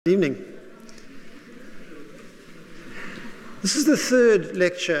Good evening. This is the third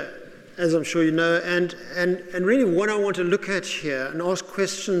lecture, as I'm sure you know, and really what I want to look at here and ask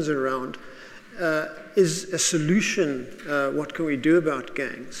questions around is a solution. What can we do about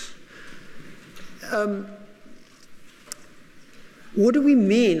gangs? What do we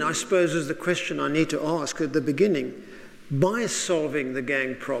mean, I suppose, is the question I need to ask at the beginning, by solving the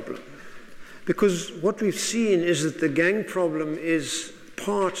gang problem? Because what we've seen is that the gang problem is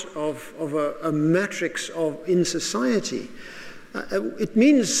part of a matrix in society. It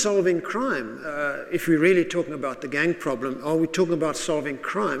means solving crime. If we're really talking about the gang problem, are we talking about solving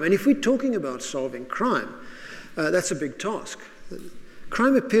crime? And if we're talking about solving crime, that's a big task.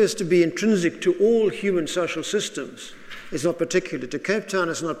 Crime appears to be intrinsic to all human social systems. It's not particular to Cape Town,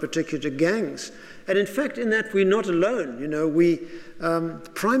 it's not particular to gangs. And in fact, in that, we're not alone. You know,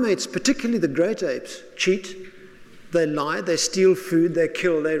 primates, particularly the great apes, cheat. They lie, they steal food, they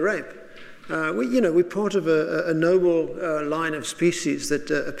kill, they rape. We're part of a noble line of species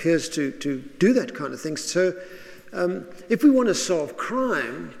that appears to do that kind of thing. So if we want to solve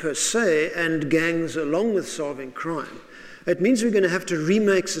crime per se, and gangs along with solving crime, it means we're going to have to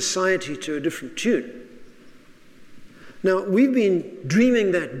remake society to a different tune. Now, we've been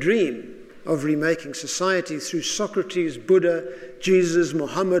dreaming that dream of remaking society through Socrates, Buddha, Jesus,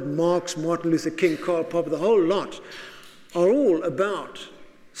 Muhammad, Marx, Martin Luther King, Karl Popper, the whole lot are all about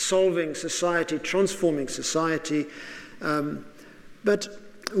solving society, transforming society. But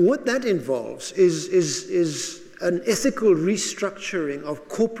what that involves is an ethical restructuring of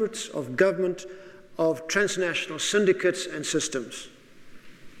corporates, of government, of transnational syndicates and systems.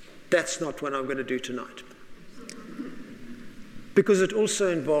 That's not what I'm going to do tonight. Because it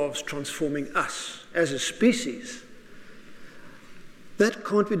also involves transforming us as a species. That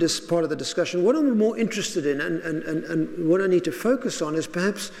can't be just part of the discussion. What I'm more interested in and what I need to focus on is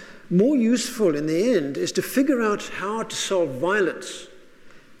perhaps more useful in the end is to figure out how to solve violence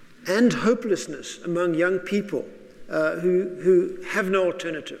and hopelessness among young people who have no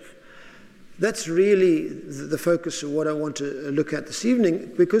alternative. That's really the focus of what I want to look at this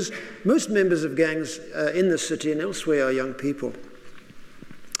evening, because most members of gangs in the city and elsewhere are young people.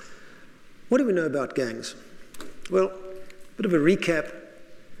 What do we know about gangs? Well, a bit of a recap.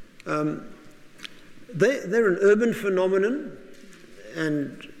 They're an urban phenomenon,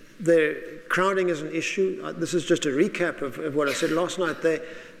 and their crowding is an issue. This is just a recap of what I said last night.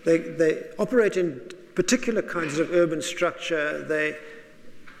 They operate in particular kinds of urban structure.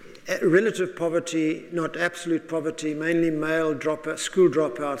 Relative poverty, not absolute poverty, mainly male school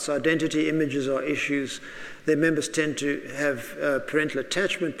dropouts, identity images are issues. Their members tend to have parental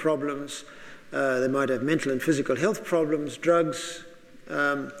attachment problems. They might have mental and physical health problems, drugs,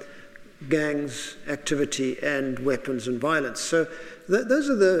 gangs, activity, and weapons and violence. So those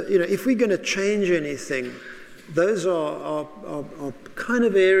are if we're going to change anything, those are kind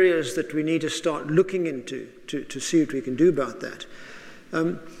of areas that we need to start looking into to see what we can do about that.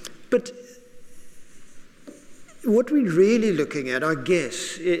 But what we're really looking at, I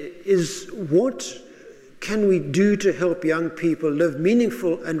guess, is what can we do to help young people live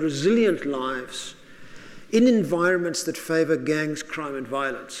meaningful and resilient lives in environments that favor gangs, crime, and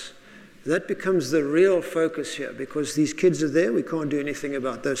violence. That becomes the real focus here, because these kids are there. We can't do anything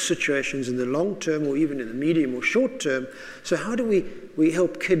about those situations in the long term or even in the medium or short term. So how do we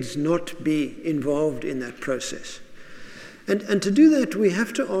help kids not be involved in that process? And to do that, we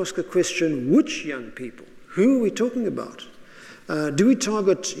have to ask a question: which young people? Who are we talking about? Do we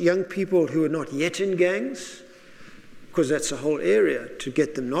target young people who are not yet in gangs? Because that's a whole area, to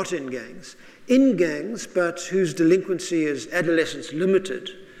get them not in gangs, but whose delinquency is adolescence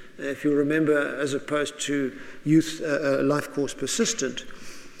limited, if you remember, as opposed to youth life course persistent.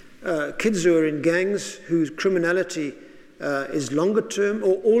 Kids who are in gangs whose criminality is longer term,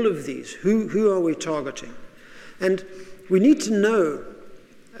 or all of these. Who are we targeting? And we need to know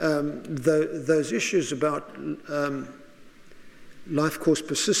those issues about life course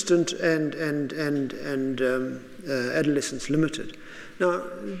persistent and adolescence limited. Now,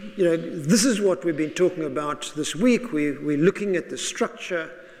 this is what we've been talking about this week. We're looking at the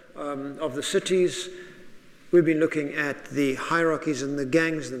structure of the cities. We've been looking at the hierarchies and the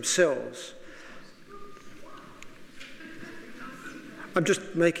gangs themselves. I'm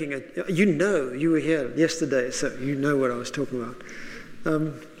just making it, you were here yesterday, so you know what I was talking about.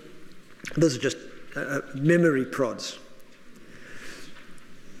 Those are just memory prods.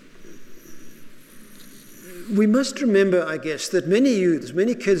 We must remember, I guess, that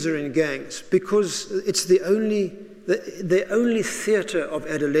many kids are in gangs because it's the only theatre of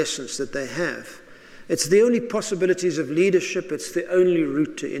adolescence that they have. It's the only possibilities of leadership. It's the only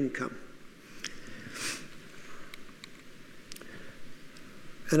route to income.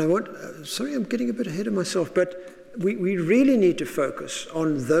 And sorry, I'm getting a bit ahead of myself, but we really need to focus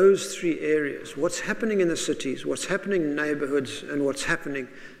on those three areas: what's happening in the cities, what's happening in neighborhoods, and what's happening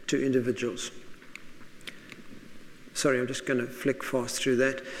to individuals. Sorry, I'm just going to flick fast through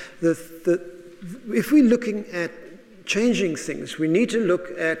that. If we're looking at changing things, we need to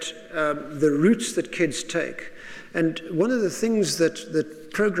look at the routes that kids take. And one of the things that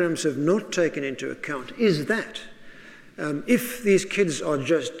programs have not taken into account is that if these kids are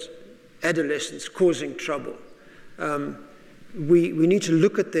just adolescents causing trouble, we need to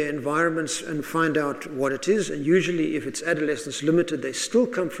look at their environments and find out what it is. And usually, if it's adolescents limited, they still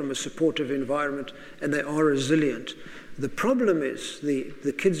come from a supportive environment and they are resilient. The problem is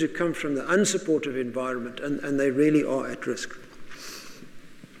the kids who come from the unsupportive environment, and they really are at risk.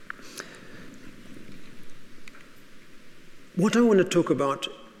 What I want to talk about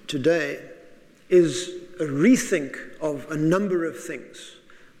today is a rethink of a number of things.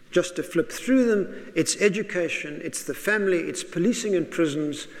 Just to flip through them, it's education, it's the family, it's policing and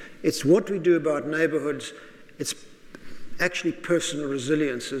prisons, it's what we do about neighborhoods, it's actually personal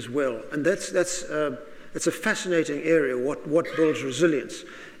resilience as well. And that's a fascinating area, what builds resilience.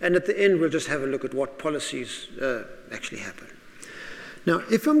 And at the end, we'll just have a look at what policies actually happen. Now,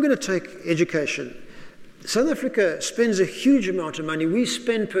 if I'm going to take education, South Africa spends a huge amount of money. We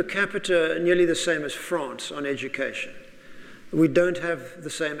spend per capita nearly the same as France on education. We don't have the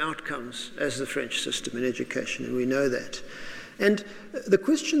same outcomes as the French system in education, and we know that. And the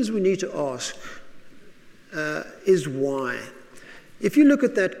questions we need to ask is why. If you look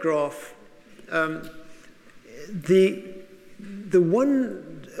at that graph, the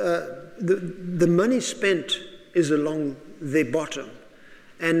money spent is along the bottom,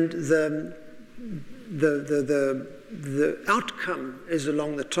 and the outcome is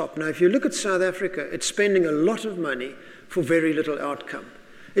along the top. Now, if you look at South Africa, it's spending a lot of money for very little outcome.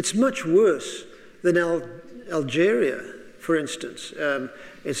 It's much worse than Algeria, for instance.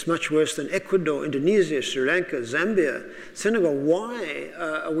 It's much worse than Ecuador, Indonesia, Sri Lanka, Zambia, Senegal. Why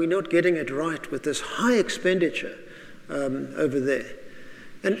are we not getting it right with this high expenditure over there?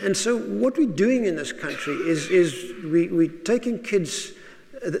 And so what we're doing in this country is we're taking kids,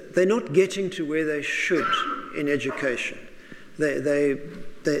 they're not getting to where they should in education. They're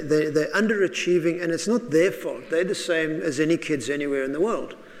underachieving, and it's not their fault. They're the same as any kids anywhere in the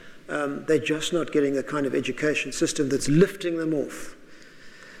world. They're just not getting the kind of education system that's lifting them off.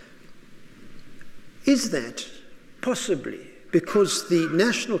 Is that possibly because the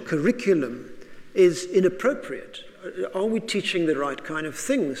national curriculum is inappropriate? Are we teaching the right kind of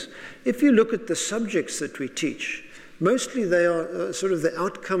things? If you look at the subjects that we teach, mostly they are sort of the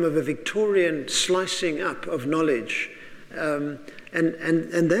outcome of a Victorian slicing up of knowledge. And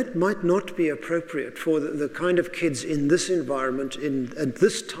that might not be appropriate for the kind of kids in this environment at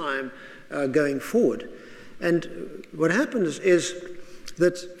this time going forward. And what happens is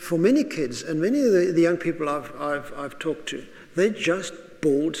that for many kids, and many of the young people I've talked to, they're just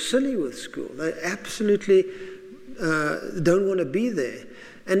bored silly with school. They absolutely don't want to be there.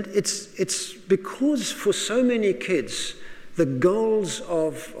 And it's because for so many kids, the goals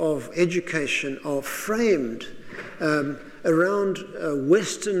of education are framed around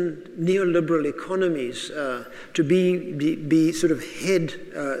Western neoliberal economies to be sort of head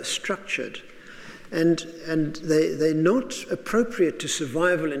structured. And they're not appropriate to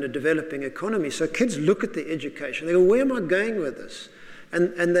survival in a developing economy. So kids look at the education, they go, where am I going with this?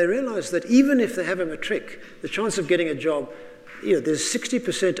 And they realize that even if they have a matric, the chance of getting a job, there's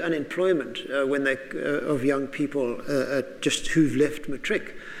 60% unemployment of young people just who've left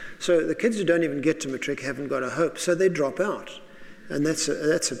matric. So the kids who don't even get to matric haven't got a hope, so they drop out, and that's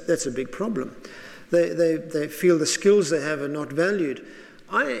a big problem. They feel the skills they have are not valued.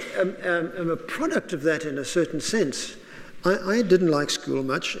 I am a product of that in a certain sense. I didn't like school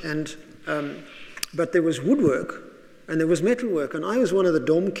much, but there was woodwork and there was metalwork, and I was one of the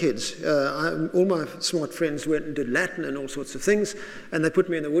dorm kids. All my smart friends went and did Latin and all sorts of things, and they put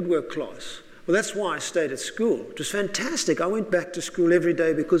me in the woodwork class. Well, that's why I stayed at school. It was fantastic. I went back to school every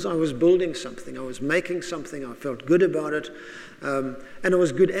day because I was building something. I was making something. I felt good about it, and I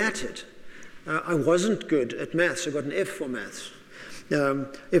was good at it. I wasn't good at maths. I got an F for maths.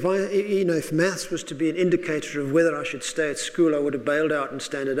 If maths was to be an indicator of whether I should stay at school, I would have bailed out in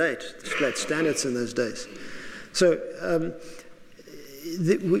Standard 8, the straight standards in those days. So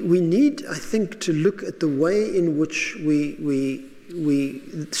we need, I think, to look at the way in which we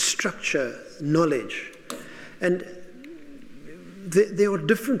structure knowledge. And there are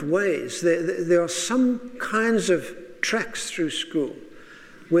different ways. There are some kinds of tracks through school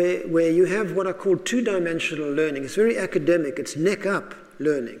where you have what I call two-dimensional learning. It's very academic. It's neck-up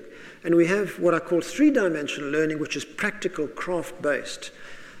learning. And we have what I call three-dimensional learning, which is practical, craft-based.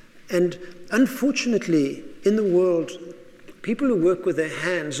 And unfortunately, in the world, people who work with their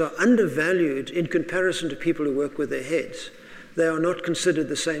hands are undervalued in comparison to people who work with their heads. They are not considered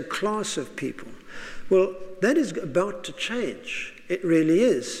the same class of people. Well, that is about to change. It really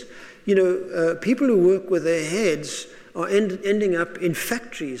is. You know, people who work with their heads are ending up in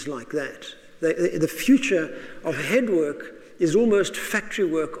factories like that. The future of head work is almost factory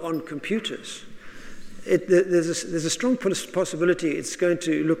work on computers. There's a strong possibility it's going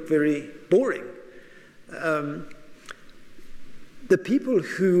to look very boring. The people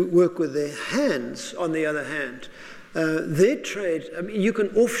who work with their hands, on the other hand, their trade, I mean, you can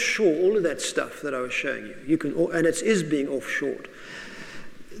offshore all of that stuff that I was showing you. And it is being offshored.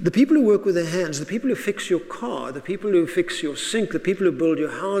 The people who work with their hands, the people who fix your car, the people who fix your sink, the people who build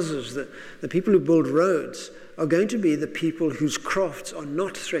your houses, the people who build roads, are going to be the people whose crafts are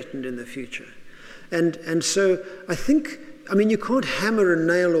not threatened in the future. And so I think, I mean, you can't hammer a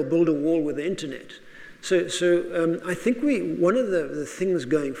nail or build a wall with the internet. So I think one of the things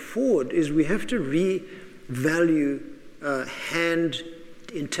going forward is we have to revalue hand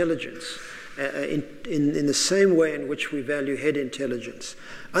intelligence in the same way in which we value head intelligence.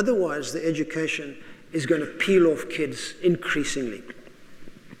 Otherwise, the education is going to peel off kids increasingly.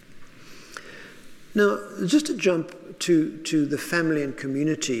 Now, just to jump to the family and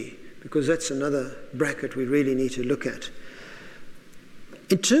community, because that's another bracket we really need to look at.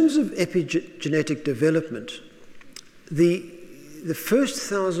 In terms of epigenetic development, the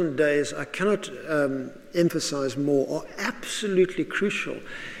first 1,000 days, I cannot emphasize more, are absolutely crucial.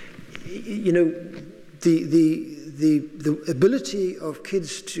 You know, the ability of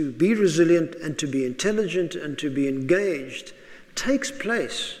kids to be resilient and to be intelligent and to be engaged takes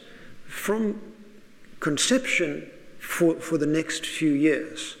place from conception for the next few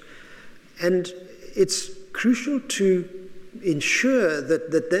years. And it's crucial to ensure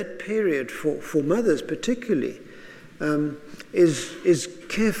that period for mothers particularly is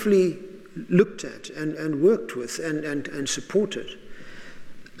carefully looked at and worked with and supported.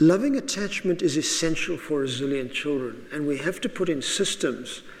 Loving attachment is essential for resilient children, and we have to put in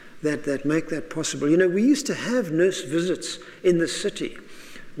systems that make that possible. You know, we used to have nurse visits in the city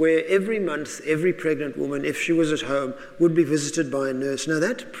where every month, every pregnant woman, if she was at home, would be visited by a nurse. Now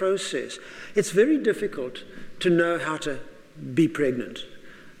that process, it's very difficult to know how to be pregnant.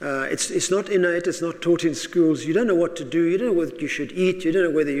 It's not innate, it's not taught in schools. You don't know what to do, you don't know what you should eat, you don't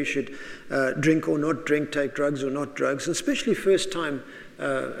know whether you should drink or not drink, take drugs or not drugs, especially first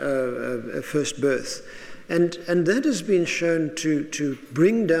birth. And that has been shown to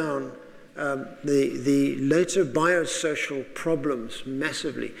bring down the later biosocial problems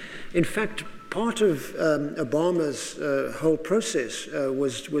massively. In fact, part of Obama's whole process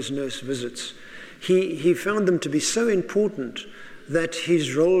was nurse visits. He found them to be so important that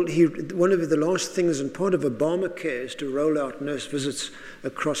his role, one of the last things and part of Obamacare is to roll out nurse visits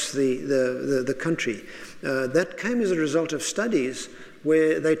across the country. That came as a result of studies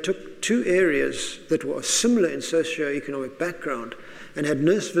where they took two areas that were similar in socioeconomic background and had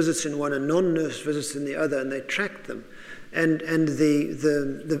nurse visits in one and non-nurse visits in the other, and they tracked them. And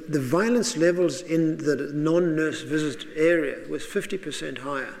the violence levels in the non-nurse visit area was 50%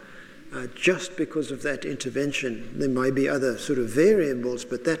 higher, just because of that intervention. There might be other sort of variables,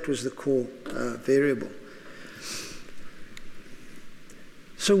 but that was the core variable.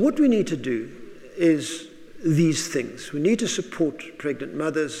 So what we need to do is these things. We need to support pregnant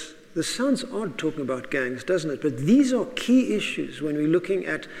mothers. This sounds odd talking about gangs, doesn't it? But these are key issues when we're looking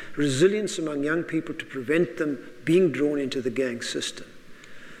at resilience among young people to prevent them being drawn into the gang system.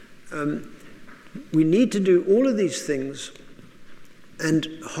 We need to do all of these things, and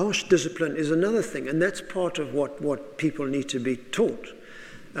harsh discipline is another thing, and that's part of what people need to be taught.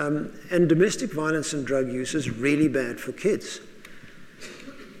 And domestic violence and drug use is really bad for kids.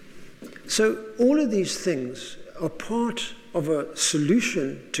 So all of these things are part of a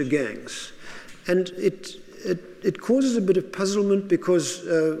solution to gangs. And it causes a bit of puzzlement because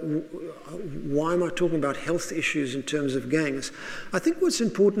why am I talking about health issues in terms of gangs? I think what's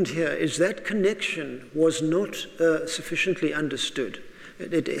important here is that connection was not sufficiently understood.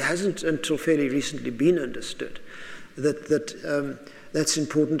 It hasn't until fairly recently been understood that's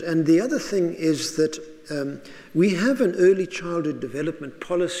important. And the other thing is that we have an early childhood development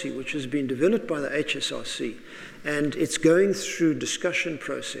policy which has been developed by the HSRC, and it's going through discussion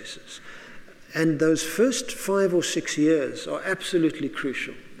processes. And those first 5 or 6 years are absolutely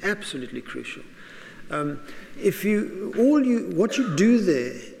crucial, absolutely crucial. What you do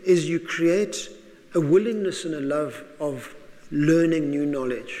there is you create a willingness and a love of learning new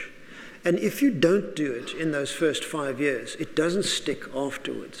knowledge. And if you don't do it in those first 5 years, it doesn't stick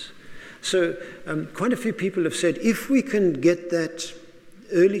afterwards. So quite a few people have said, if we can get that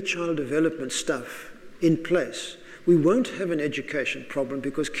early child development stuff in place, we won't have an education problem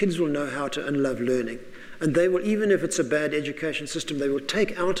because kids will know how to and love learning. And they will, even if it's a bad education system, they will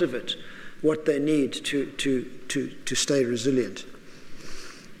take out of it what they need to stay resilient.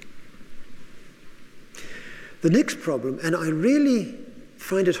 The next problem, and I really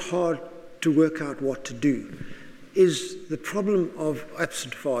find it hard to work out what to do, is the problem of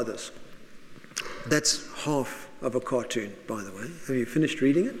absent fathers. That's half of a cartoon, by the way. Have you finished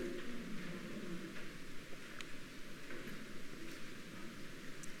reading it?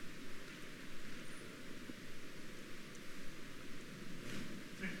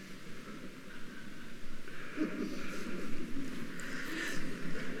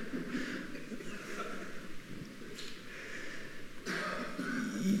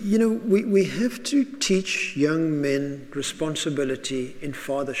 You know, we have to teach young men responsibility in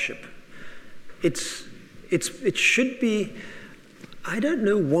fathership. It should be, I don't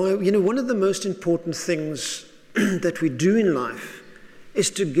know why, you know, one of the most important things that we do in life is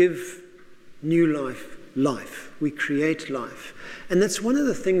to give new life. We create life. And that's one of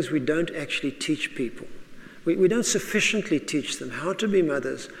the things we don't actually teach people. We don't sufficiently teach them how to be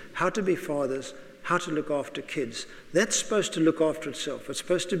mothers, how to be fathers, how to look after kids. That's supposed to look after itself. It's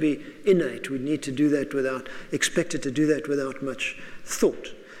supposed to be innate. We need to do that expected to do that without much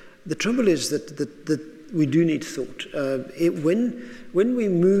thought. The trouble is that we do need thought. When we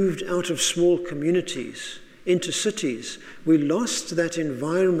moved out of small communities into cities, we lost that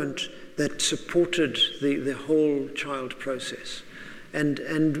environment that supported the whole child process. And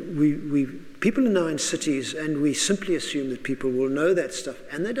people are now in cities, and we simply assume that people will know that stuff,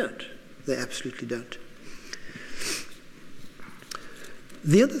 and they don't. They absolutely don't.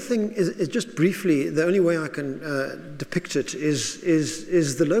 The other thing is just briefly, the only way I can depict it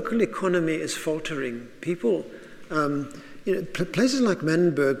is the local economy is faltering. People, places like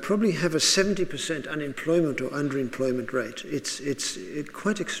Manenberg probably have a 70% unemployment or underemployment rate. It's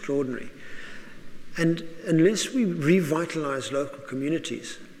quite extraordinary. And unless we revitalize local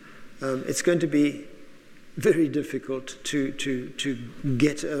communities, it's going to be very difficult to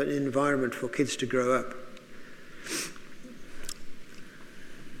get an environment for kids to grow up.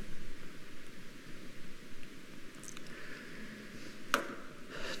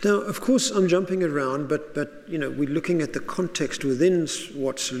 Now, of course, I'm jumping around, but you know, we're looking at the context within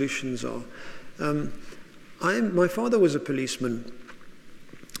what solutions are. My father was a policeman,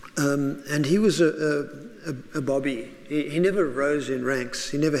 and he was a bobby. He never rose in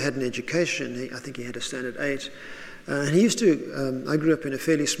ranks. He never had an education. I think he had a standard 8. And he used to, I grew up in a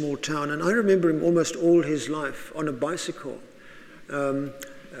fairly small town, and I remember him almost all his life on a bicycle,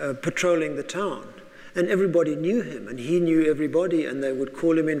 patrolling the town. And everybody knew him, and he knew everybody, and they would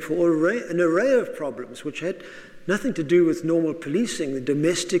call him in for an array of problems, which had nothing to do with normal policing, the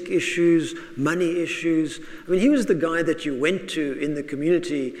domestic issues, money issues. I mean, he was the guy that you went to in the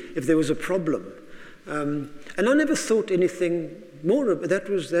community if there was a problem. And I never thought anything more of that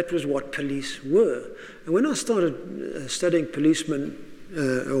was what police were. And when I started studying policemen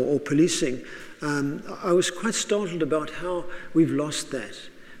or policing, I was quite startled about how we've lost that.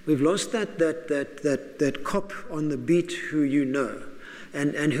 We've lost that cop on the beat who you know,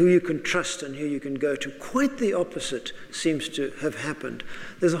 and who you can trust and who you can go to. Quite the opposite seems to have happened.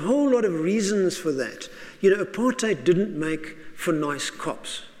 There's a whole lot of reasons for that. You know, apartheid didn't make for nice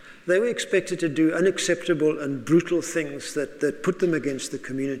cops. They were expected to do unacceptable and brutal things that put them against the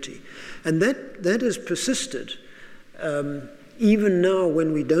community. And that has persisted. Even now,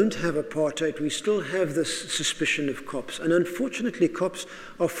 when we don't have apartheid, we still have this suspicion of cops. And unfortunately, cops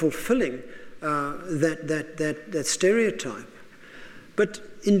are fulfilling that stereotype. But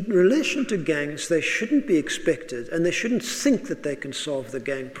in relation to gangs, they shouldn't be expected, and they shouldn't think that they can solve the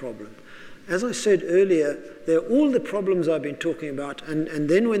gang problem. As I said earlier, there are all the problems I've been talking about, and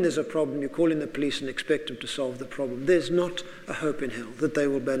then when there's a problem, you call in the police and expect them to solve the problem. There's not a hope in hell that they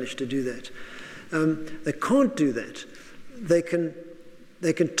will manage to do that. They can't do that. They can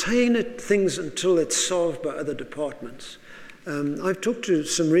taint things until it's solved by other departments. I've talked to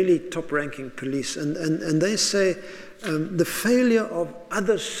some really top-ranking police, and they say the failure of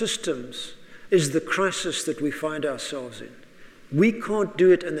other systems is the crisis that we find ourselves in. We can't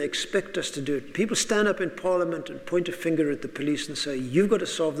do it and they expect us to do it. People stand up in Parliament and point a finger at the police and say, you've got to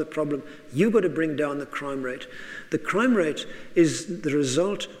solve the problem, you've got to bring down the crime rate. The crime rate is the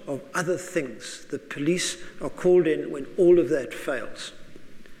result of other things. The police are called in when all of that fails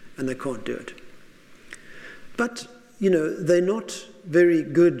and they can't do it. But, they're not very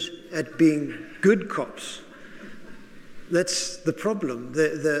good at being good cops. That's the problem.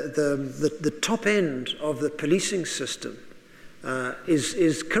 The top end of the policing system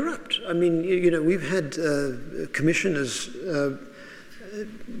is corrupt. I mean, we've had commissioners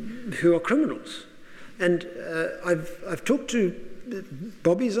who are criminals, and I've talked to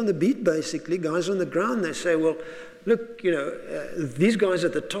bobbies on the beat, basically, guys on the ground. They say, well, look, these guys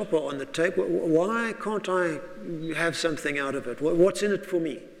at the top are on the take. Why can't I have something out of it? What's in it for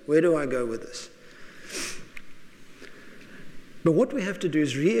me? Where do I go with this? But what we have to do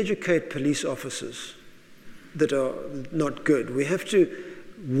is re-educate police officers that are not good. We have to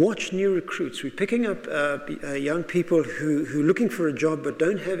watch new recruits. We're picking up young people who are looking for a job but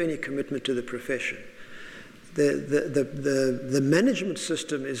don't have any commitment to the profession. The management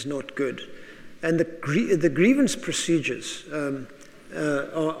system is not good. And the grievance procedures are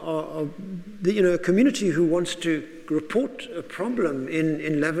a community who wants to report a problem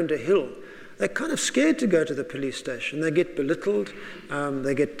in Lavender Hill. They're kind of scared to go to the police station. They get belittled,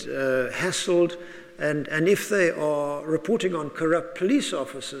 they get hassled, and if they are reporting on corrupt police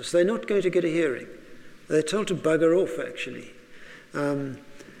officers, they're not going to get a hearing. They're told to bugger off, actually. And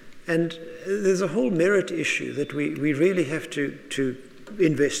there's a whole merit issue that we really have to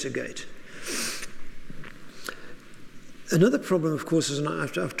investigate. Another problem, of course, and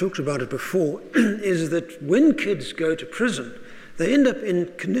I've talked about it before, is that when kids go to prison, they end up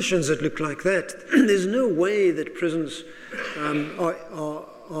in conditions that look like that. There's no way that prisons are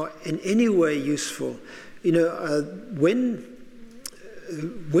in any way useful. When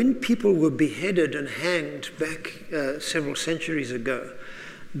people were beheaded and hanged back several centuries ago,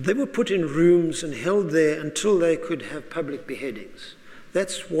 they were put in rooms and held there until they could have public beheadings.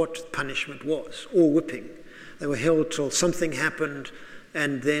 That's what punishment was, or whipping. They were held till something happened,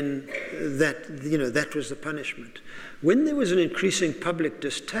 and then that was the punishment. When there was an increasing public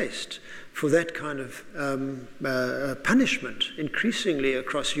distaste for that kind of punishment, increasingly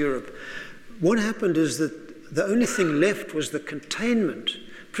across Europe, what happened is that the only thing left was the containment.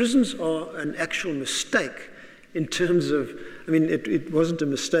 Prisons are an actual mistake in terms of, it wasn't a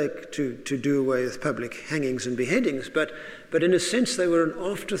mistake to do away with public hangings and beheadings, but in a sense they were an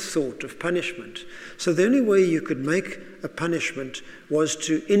afterthought of punishment. So the only way you could make a punishment was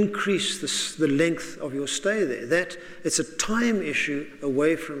to increase the length of your stay there. That it's a time issue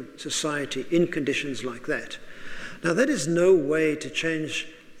away from society in conditions like that. Now that is no way to change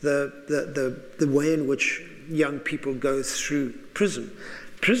the way in which young people go through prison.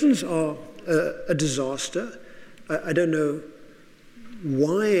 Prisons are a disaster. I don't know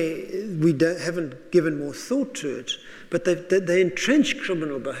why we haven't given more thought to it, but they entrench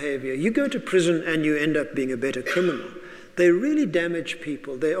criminal behavior. You go to prison and you end up being a better criminal. They really damage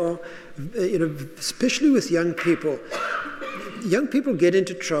people. They are, especially with young people get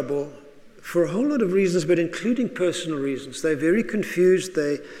into trouble for a whole lot of reasons, but including personal reasons. They're very confused,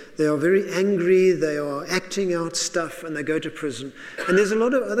 they are very angry, they are acting out stuff, and they go to prison. And there's a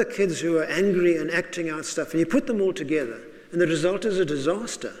lot of other kids who are angry and acting out stuff, and you put them all together, and the result is a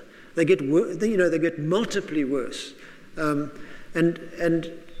disaster. They get they get multiply worse. And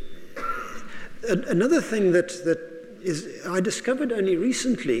another thing that is I discovered only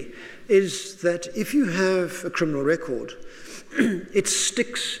recently is that if you have a criminal record, it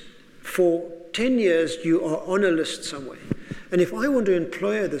sticks for 10 years. You are on a list somewhere. And if I want to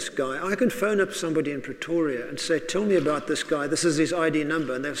employ this guy, I can phone up somebody in Pretoria and say, tell me about this guy, this is his ID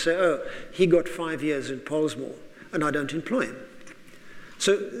number. And they'll say, oh, he got 5 years in Pollsmoor, and I don't employ him.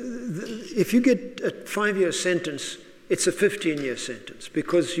 So if you get a 5-year sentence, it's a 15-year sentence,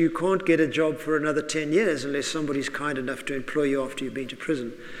 because you can't get a job for another 10 years unless somebody's kind enough to employ you after you've been to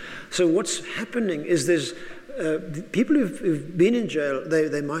prison. So what's happening is there's people who've been in jail,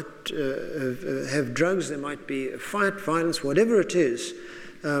 they might have drugs, there might be a fight, violence, whatever it is.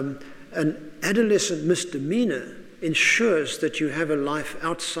 An adolescent misdemeanor ensures that you have a life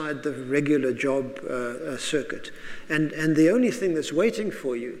outside the regular job circuit. And the only thing that's waiting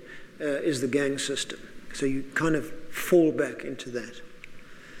for you is the gang system. So you kind of fall back into that.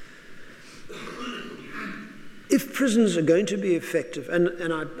 If prisons are going to be effective,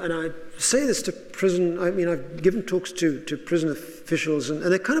 and I say this to prison, I've given talks to prison officials, and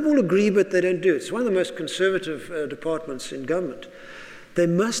they kind of all agree, but they don't do it. It's one of the most conservative departments in government. they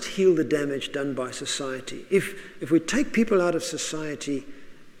must heal the damage done by society. If we take people out of society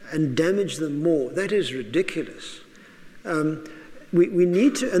and damage them more, that is ridiculous. We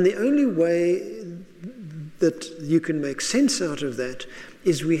need to, and the only way that you can make sense out of that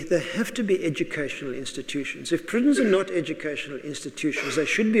is there have to be educational institutions. If prisons are not educational institutions, they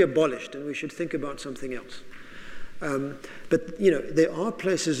should be abolished, and we should think about something else. But there are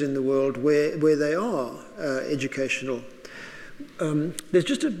places in the world where they are educational. There's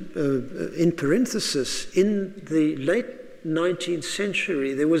just in parenthesis, in the late 19th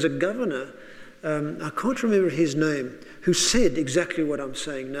century, there was a governor, I can't remember his name, who said exactly what I'm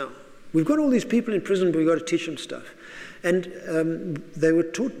saying now. We've got all these people in prison, but we've got to teach them stuff. And they were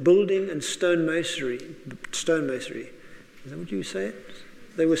taught building and stonemasonry. Is that what you say?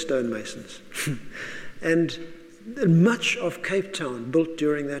 They were stonemasons. And much of Cape Town, built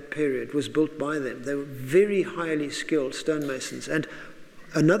during that period, was built by them. They were very highly skilled stonemasons. And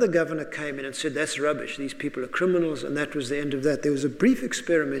another governor came in and said, that's rubbish, these people are criminals, and that was the end of that. There was a brief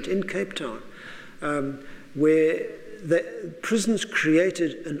experiment in Cape Town where the prisons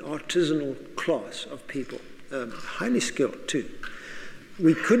created an artisanal class of people, highly skilled too.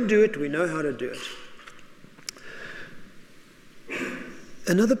 We could do it, we know how to do it.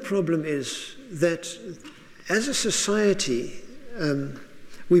 Another problem is that as a society,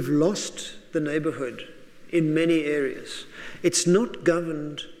 we've lost the neighborhood in many areas. It's not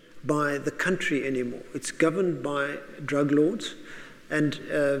governed by the country anymore. It's governed by drug lords, and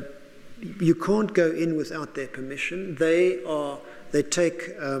you can't go in without their permission. They take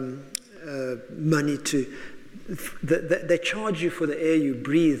money to, they charge you for the air you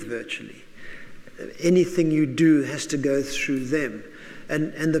breathe virtually. Anything you do has to go through them.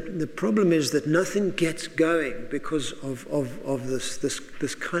 And the problem is that nothing gets going because of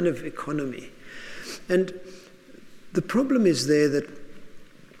this kind of economy. And the problem is there that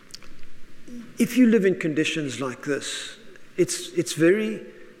if you live in conditions like this, it's very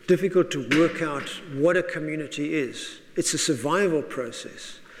difficult to work out what a community is. It's a survival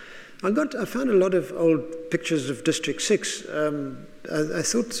process. I found a lot of old pictures of District 6. I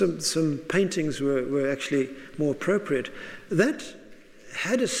thought some paintings were actually more appropriate. That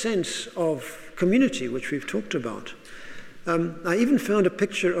had a sense of community, which we've talked about. I even found a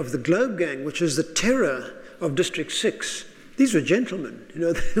picture of the Globe Gang, which is the terror of District 6. These were gentlemen,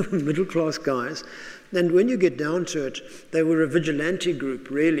 they were middle-class guys. And when you get down to it, they were a vigilante group,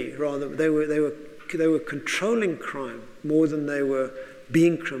 really, rather. They were controlling crime more than they were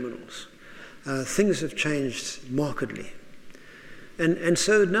being criminals. Things have changed markedly. And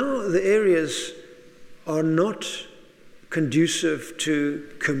so now the areas are not conducive to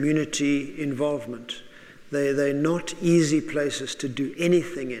community involvement. They're not easy places to do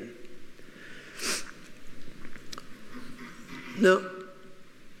anything in. Now,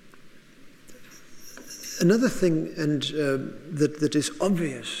 another thing that is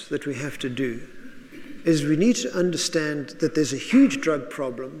obvious that we have to do is we need to understand that there's a huge drug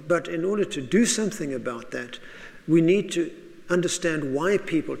problem, but in order to do something about that, we need to understand why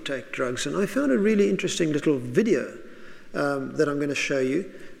people take drugs. And I found a really interesting little video that I'm going to show you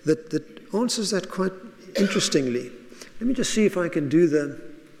that answers that quite interestingly. Let me just see if I can do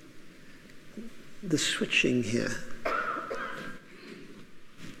the switching here.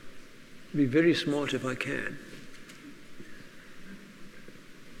 It'd be very smart if I can.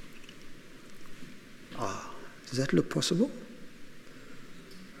 Does that look possible?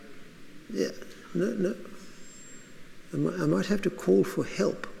 Yeah, no. I might have to call for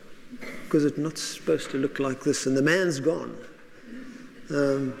help because it's not supposed to look like this, and the man's gone.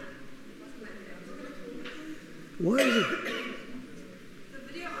 Why is it? The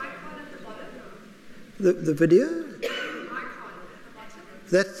video icon at the bottom. The video? Icon at the bottom.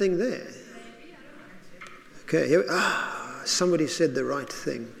 That thing there? Okay, here, somebody said the right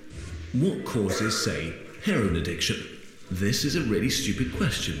thing. What causes, say, heroin addiction? This is a really stupid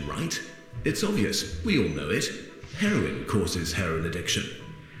question, right? It's obvious, we all know it. Heroin causes heroin addiction.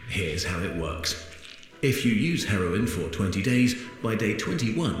 Here's how it works. If you use heroin for 20 days, by day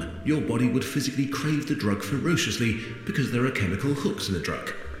 21, your body would physically crave the drug ferociously because there are chemical hooks in the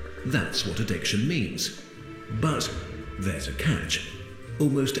drug. That's what addiction means. But there's a catch.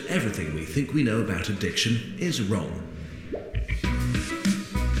 Almost everything we think we know about addiction is wrong.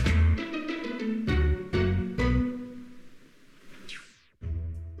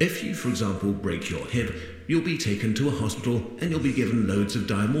 If you, for example, break your hip, you'll be taken to a hospital and you'll be given loads of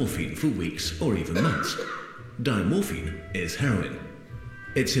diamorphine for weeks or even months. Diamorphine is heroin.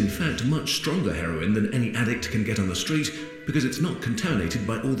 It's in fact much stronger heroin than any addict can get on the street because it's not contaminated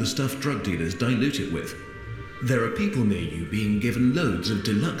by all the stuff drug dealers dilute it with. There are people near you being given loads of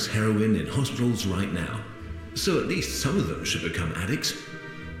deluxe heroin in hospitals right now, so at least some of them should become addicts.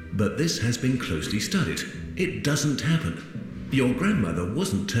 But this has been closely studied. It doesn't happen. Your grandmother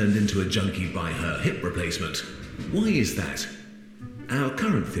wasn't turned into a junkie by her hip replacement. Why is that? Our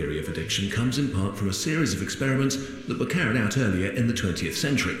current theory of addiction comes in part from a series of experiments that were carried out earlier in the 20th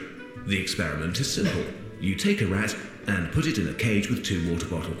century. The experiment is simple. You take a rat and put it in a cage with 2 water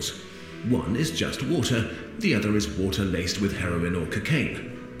bottles. One is just water, the other is water laced with heroin or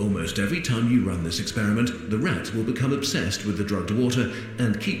cocaine. Almost every time you run this experiment, the rat will become obsessed with the drugged water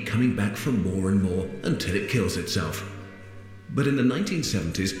and keep coming back for more and more until it kills itself. But in the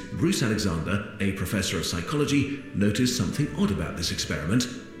 1970s, Bruce Alexander, a professor of psychology, noticed something odd about this experiment.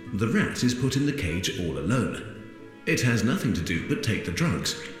 The rat is put in the cage all alone. It has nothing to do but take the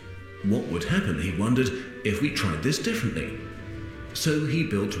drugs. What would happen, he wondered, if we tried this differently? So he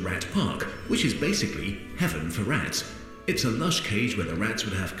built Rat Park, which is basically heaven for rats. It's a lush cage where the rats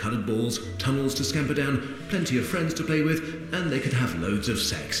would have coloured balls, tunnels to scamper down, plenty of friends to play with, and they could have loads of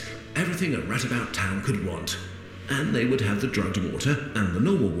sex. Everything a rat about town could want. And they would have the drugged water and the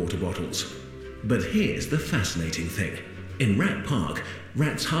normal water bottles. But here's the fascinating thing. In Rat Park,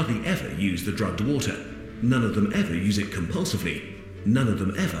 rats hardly ever use the drugged water. None of them ever use it compulsively. None of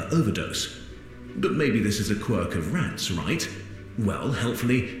them ever overdose. But maybe this is a quirk of rats, right? Well,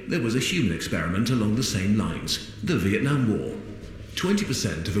 helpfully, there was a human experiment along the same lines, the Vietnam War.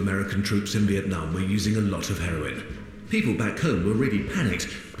 20% of American troops in Vietnam were using a lot of heroin. People back home were really panicked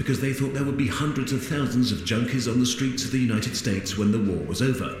because they thought there would be hundreds of thousands of junkies on the streets of the United States when the war was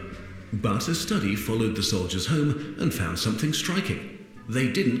over. But a study followed the soldiers home and found something striking.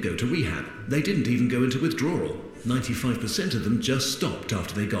 They didn't go to rehab. They didn't even go into withdrawal. 95% of them just stopped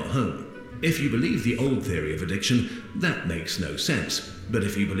after they got home. If you believe the old theory of addiction, that makes no sense. But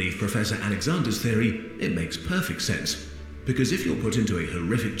if you believe Professor Alexander's theory, it makes perfect sense. Because if you're put into a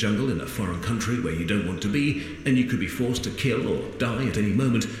horrific jungle in a foreign country where you don't want to be, and you could be forced to kill or die at any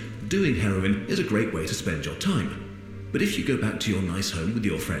moment, doing heroin is a great way to spend your time. But if you go back to your nice home with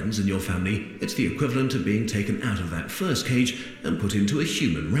your friends and your family, it's the equivalent of being taken out of that first cage and put into a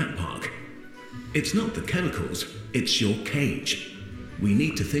human rat park. It's not the chemicals, it's your cage. We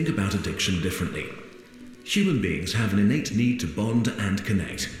need to think about addiction differently. Human beings have an innate need to bond and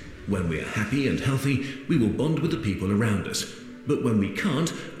connect. When we are happy and healthy, we will bond with the people around us. But when we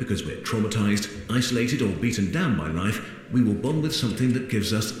can't, because we're traumatized, isolated or beaten down by life, we will bond with something that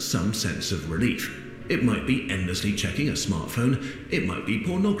gives us some sense of relief. It might be endlessly checking a smartphone, it might be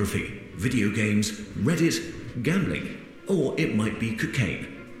pornography, video games, Reddit, gambling, or it might be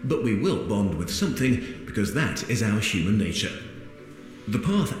cocaine. But we will bond with something because that is our human nature. The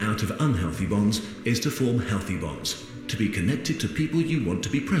path out of unhealthy bonds is to form healthy bonds, to be connected to people you want to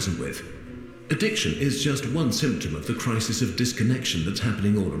be present with. Addiction is just one symptom of the crisis of disconnection that's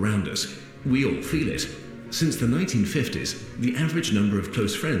happening all around us. We all feel it. Since the 1950s, the average number of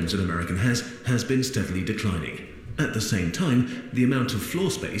close friends an American has been steadily declining. At the same time, the amount of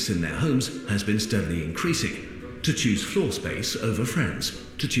floor space in their homes has been steadily increasing. To choose floor space over friends,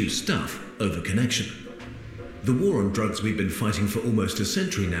 to choose stuff over connection. The war on drugs we've been fighting for almost a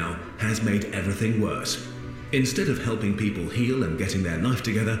century now has made everything worse. Instead of helping people heal and getting their life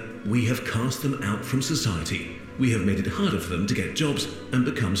together, we have cast them out from society. We have made it harder for them to get jobs and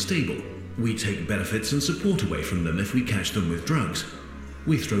become stable. We take benefits and support away from them if we catch them with drugs.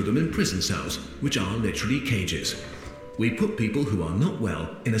 We throw them in prison cells, which are literally cages. We put people who are not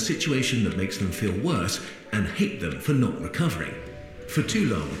well in a situation that makes them feel worse and hate them for not recovering. For too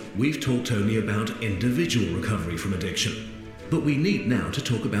long, we've talked only about individual recovery from addiction. But we need now to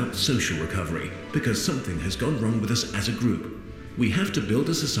talk about social recovery, because something has gone wrong with us as a group. We have to build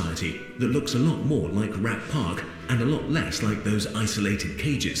a society that looks a lot more like Rat Park and a lot less like those isolated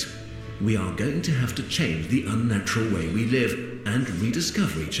cages. We are going to have to change the unnatural way we live and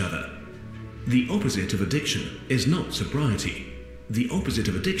rediscover each other. The opposite of addiction is not sobriety. The opposite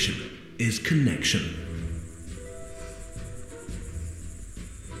of addiction is connection.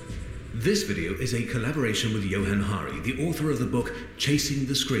 This video is a collaboration with Johan Hari, the author of the book Chasing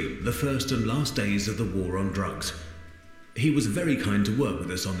the Scream, The First and Last Days of the War on Drugs. He was very kind to work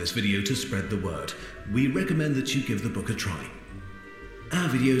with us on this video to spread the word. We recommend that you give the book a try. Our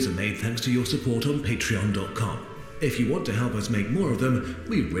videos are made thanks to your support on patreon.com. If you want to help us make more of them,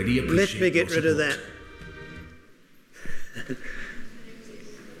 we really appreciate Let me get rid of that.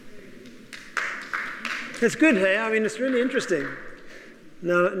 It's good, hey? I mean, it's really interesting.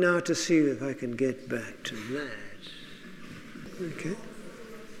 Now to see if I can get back to that. Okay.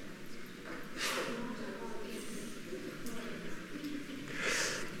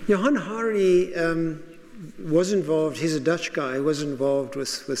 Johan Hari was involved, he's a Dutch guy, was involved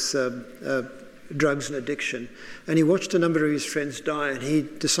with drugs and addiction. And he watched a number of his friends die, and he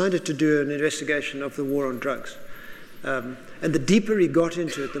decided to do an investigation of the war on drugs. And the deeper he got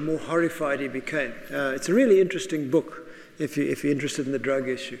into it, the more horrified he became. It's a really interesting book if you're interested in the drug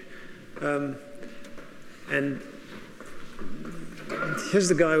issue. And here's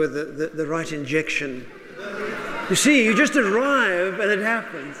the guy with the right injection. You see, you just arrive and it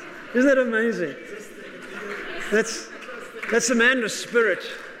happens. Isn't that amazing? That's a man of spirit.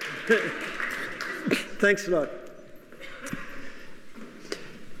 Thanks a lot.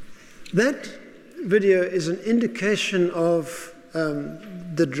 That video is an indication of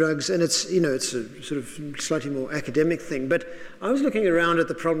the drugs, and it's a sort of slightly more academic thing. But I was looking around at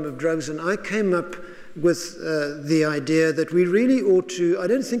the problem of drugs, and I came up with the idea that we really ought to. I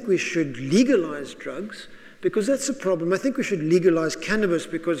don't think we should legalize drugs, because that's a problem. I think we should legalize cannabis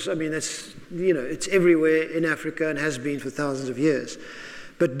because, I mean, it's everywhere in Africa and has been for thousands of years.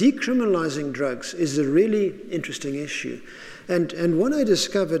 But decriminalizing drugs is a really interesting issue. And what I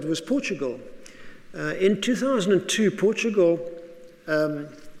discovered was Portugal. In 2002, Portugal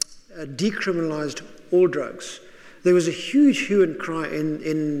decriminalized all drugs. There was a huge hue and cry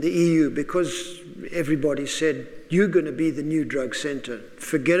in the EU because everybody said, you're going to be the new drug center.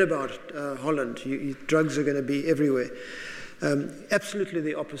 Forget about Holland. Drugs are going to be everywhere. Absolutely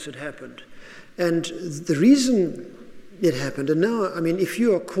the opposite happened. And the reason it happened, and now, I mean, if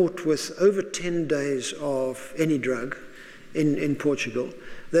you are caught with over 10 days of any drug in Portugal,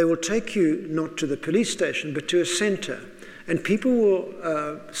 they will take you not to the police station, but to a center. And people will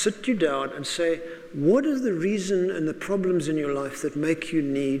sit you down and say, what are the reason and the problems in your life that make you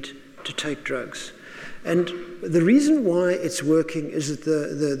need to take drugs? And the reason why it's working is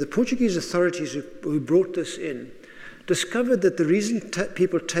that the Portuguese authorities who brought this in discovered that the reason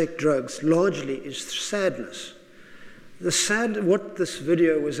people take drugs largely is sadness. What this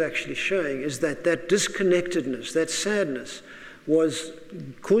video was actually showing is that disconnectedness, that sadness, was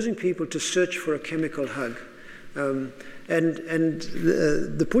causing people to search for a chemical hug. And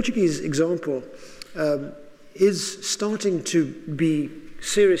the Portuguese example is starting to be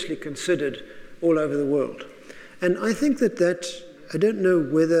seriously considered all over the world. And I think that I don't know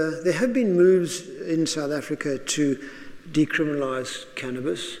whether, there have been moves in South Africa to decriminalize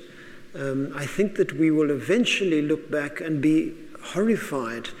cannabis. I think that we will eventually look back and be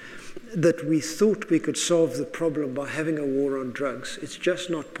horrified that we thought we could solve the problem by having a war on drugs. It's just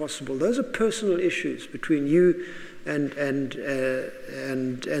not possible. Those are personal issues between you and the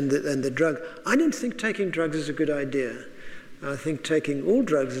drug. I don't think taking drugs is a good idea. I think taking all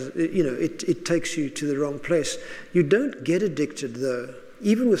drugs, it takes you to the wrong place. You don't get addicted, though,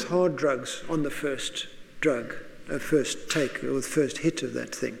 even with hard drugs, on the first drug, first take, or the first hit of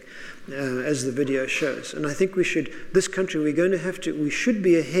that thing, as the video shows. And I think we should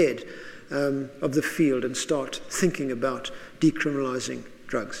be ahead of the field and start thinking about decriminalizing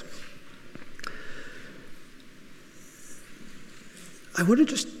drugs. I want to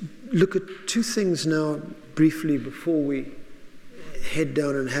just look at two things now briefly before we head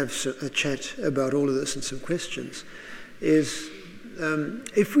down and have a chat about all of this and some questions. If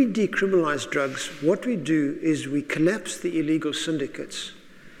we decriminalize drugs, what we do is we collapse the illegal syndicates.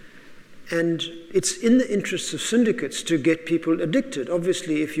 And it's in the interests of syndicates to get people addicted.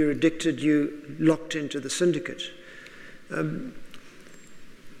 Obviously, if you're addicted, you're locked into the syndicate.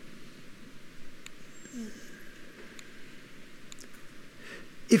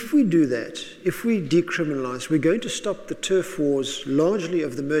 If we do that, if we decriminalize, we're going to stop the turf wars largely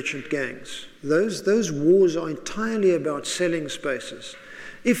of the merchant gangs. Those wars are entirely about selling spaces.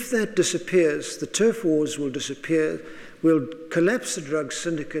 If that disappears, the turf wars will disappear. We'll collapse the drug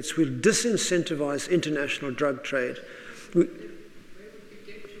syndicates. We'll disincentivize international drug trade. Where would you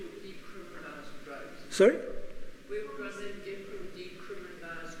get your decriminalized drugs? Sorry? Where would they get your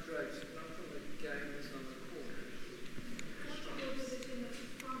decriminalized drugs? Not from the gangs on the corner.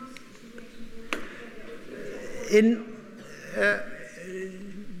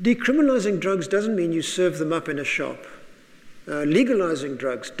 Decriminalizing drugs doesn't mean you serve them up in a shop. Legalizing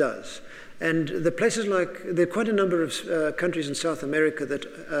drugs does. And the places there are quite a number of countries in South America that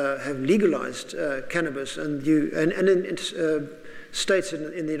have legalized cannabis, and in states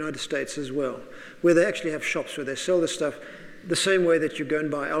in the United States as well, where they actually have shops where they sell the stuff the same way that you go and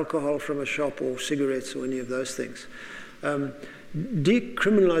buy alcohol from a shop or cigarettes or any of those things.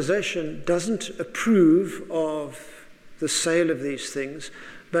 Decriminalization doesn't approve of the sale of these things,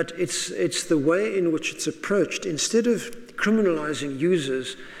 but it's the way in which it's approached. Instead of criminalizing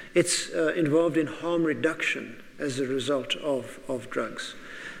users, it's involved in harm reduction as a result of drugs.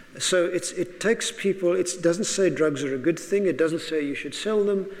 So it takes people, it doesn't say drugs are a good thing, it doesn't say you should sell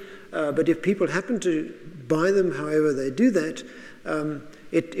them, but if people happen to buy them, however they do that,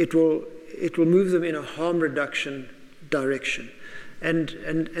 it will move them in a harm reduction direction. And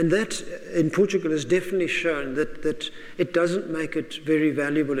that in Portugal has definitely shown that it doesn't make it very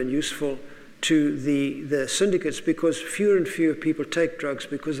valuable and useful to the syndicates, because fewer and fewer people take drugs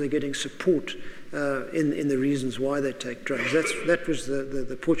because they're getting support in the reasons why they take drugs. That was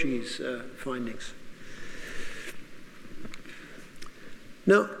the Portuguese findings.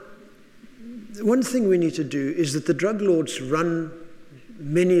 Now, one thing we need to do is that the drug lords run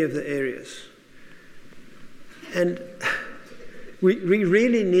many of the areas. And we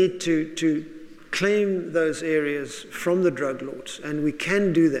really need to claim those areas from the drug lords, and we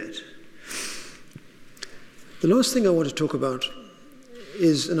can do that. The last thing I want to talk about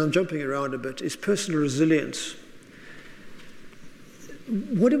is, and I'm jumping around a bit, is personal resilience.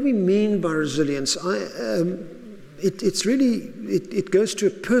 What do we mean by resilience? It goes to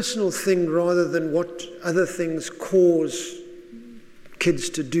a personal thing rather than what other things cause kids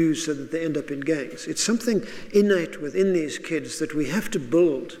to do so that they end up in gangs. It's something innate within these kids that we have to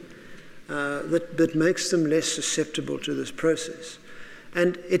build that makes them less susceptible to this process.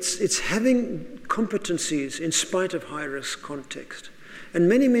 And it's having competencies in spite of high-risk context. And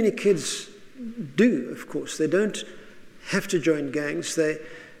many, many kids do, of course. They don't have to join gangs.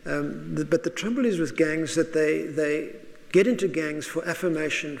 But the trouble is with gangs that they get into gangs for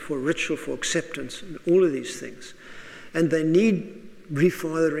affirmation, for ritual, for acceptance, and all of these things. And they need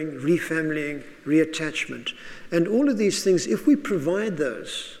refathering, refamilying, reattachment. And all of these things, if we provide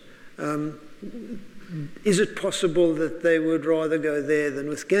those, is it possible that they would rather go there than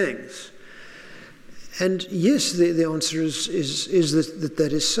with gangs? And yes, the answer is that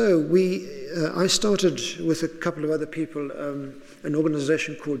is so. I started with a couple of other people an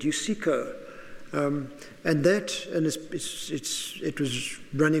organization called USICO, and it was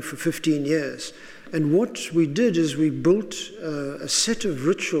running for 15 years. And what we did is we built a set of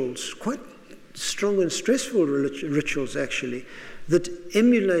rituals, quite strong and stressful rituals actually, that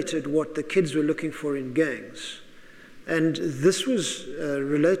emulated what the kids were looking for in gangs. And this was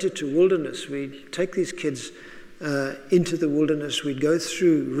related to wilderness. We'd take these kids into the wilderness. We'd go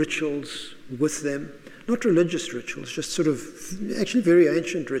through rituals with them, not religious rituals, just sort of actually very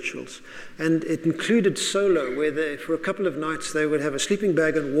ancient rituals. And it included solo, where for a couple of nights they would have a sleeping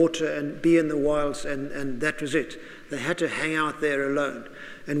bag and water and be in the wilds, and that was it. They had to hang out there alone.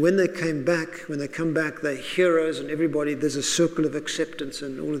 And when they come back, they're heroes, and everybody, there's a circle of acceptance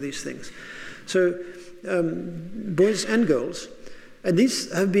and all of these things. So boys and girls, and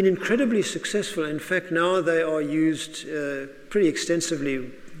these have been incredibly successful. In fact, now they are used pretty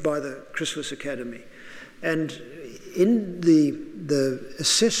extensively by the Chrysalis Academy. And in the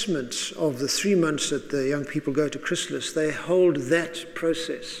assessments of the 3 months that the young people go to Chrysalis, they hold that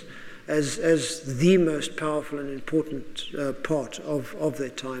process as the most powerful and important part of their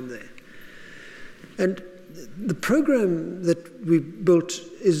time there. And the program that we built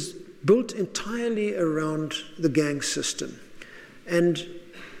is built entirely around the gang system. And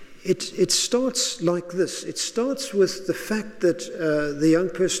it starts like this. It starts with the fact that the young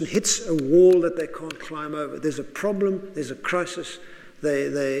person hits a wall that they can't climb over. There's a problem, there's a crisis,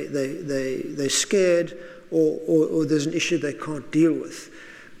 they're scared, or there's an issue they can't deal with.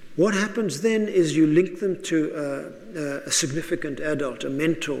 What happens then is you link them to a significant adult, a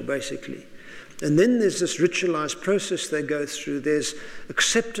mentor basically. And then there's this ritualized process they go through. There's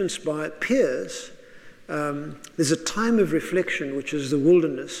acceptance by peers. There's a time of reflection, which is the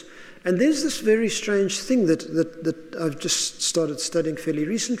wilderness. And there's this very strange thing that I've just started studying fairly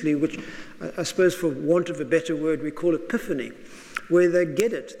recently, which I suppose, for want of a better word, we call epiphany, where they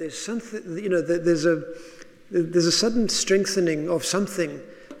get it. There's something, there's a sudden strengthening of something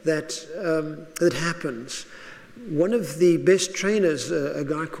that happens. One of the best trainers, a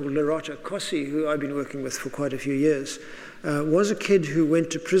guy called Lerato Kossi, who I've been working with for quite a few years, was a kid who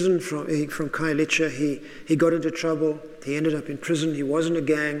went to prison from Khayelitsha. He got into trouble. He ended up in prison. He was in a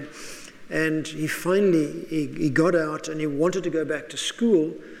gang. And he finally, he got out and he wanted to go back to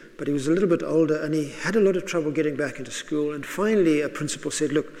school, but he was a little bit older and he had a lot of trouble getting back into school. And finally, a principal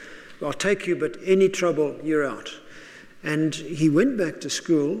said, "Look, I'll take you, but any trouble, you're out." And he went back to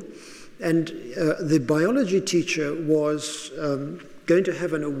school, and the biology teacher was going to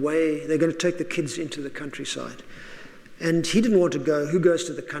have an away. They're going to take the kids into the countryside. And he didn't want to go. Who goes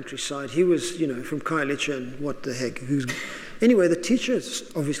to the countryside? He was, from Khayelitsha, and what the heck? Anyway, the teachers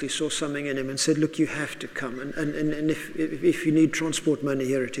obviously saw something in him and said, look, you have to come. And if you need transport money,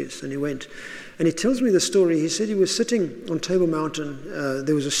 here it is. And he went. And he tells me the story. He said he was sitting on Table Mountain.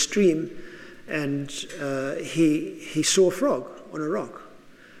 There was a stream, and he saw a frog on a rock.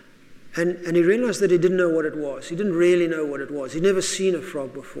 And he realized that he didn't know what it was. He didn't really know what it was. He'd never seen a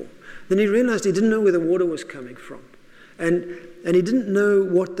frog before. Then he realized he didn't know where the water was coming from. And he didn't know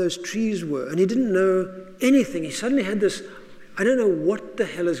what those trees were. And he didn't know anything. He suddenly had this, I don't know what the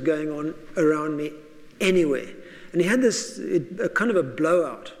hell is going on around me anywhere. And he had this a kind of a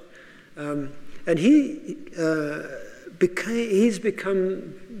blowout. And he's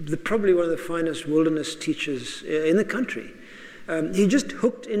become probably one of the finest wilderness teachers in the country. He just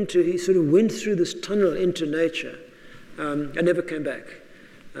he sort of went through this tunnel into nature and never came back.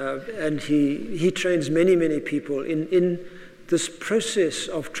 And he trains many, many people in this process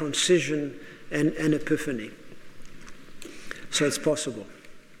of transition and epiphany. So it's possible.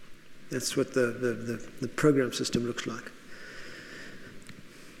 That's what the program system looks like.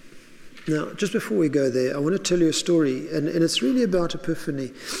 Now, just before we go there, I want to tell you a story, and it's really about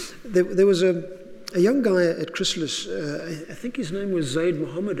epiphany. There was a young guy at Chrysalis, I think his name was Zaid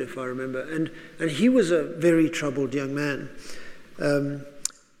Muhammad, if I remember, and he was a very troubled young man.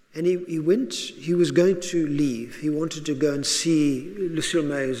 And he was going to leave. He wanted to go and see Lucille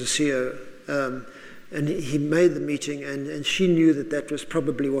May, who's a CEO, and he made the meeting, and she knew that was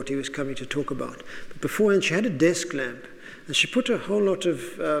probably what he was coming to talk about. But beforehand, she had a desk lamp, and she put a whole lot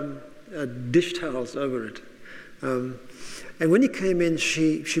of dish towels over it. And when he came in,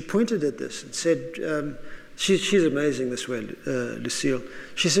 she pointed at this and said, she's amazing this way, Lucille.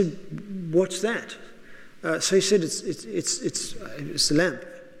 She said, what's that? So he said, it's the lamp.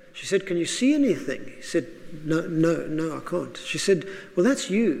 She said, can you see anything? He said, no, I can't. She said, well, that's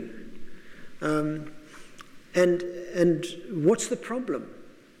you. And what's the problem?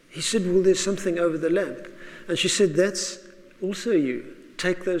 He said, well, there's something over the lamp. And she said, that's also you.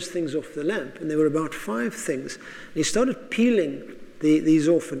 Take those things off the lamp. And there were about 5 things. And he started peeling these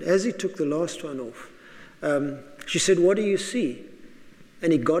off. And as he took the last one off, she said, what do you see?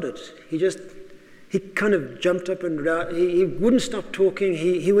 And he got it. He kind of jumped up and down. He wouldn't stop talking.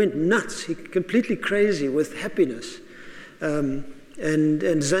 He went nuts. He completely crazy with happiness. And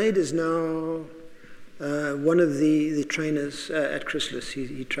Zaid is now one of the trainers at Chrysalis.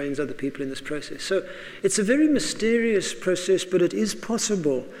 He trains other people in this process. So it's a very mysterious process, but it is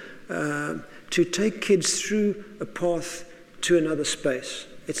possible to take kids through a path to another space.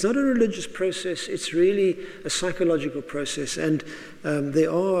 It's not a religious process, it's really a psychological process. And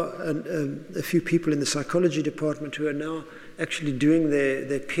there are a few people in the psychology department who are now actually doing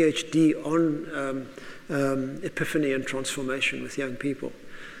their PhD on epiphany and transformation with young people.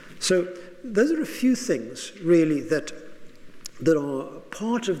 So those are a few things, really, that are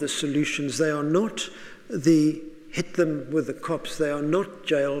part of the solutions. They are not the hit them with the cops. They are not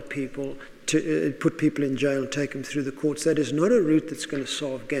jail people, to put people in jail and take them through the courts. That is not a route that's going to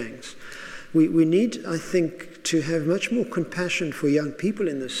solve gangs. We need, I think, to have much more compassion for young people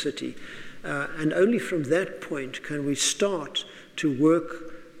in this city. And only from that point can we start to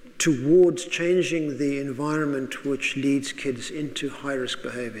work towards changing the environment which leads kids into high-risk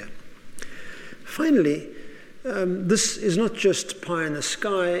behavior. Finally, this is not just pie in the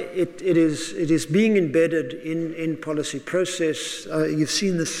sky. It is being embedded in policy process. You've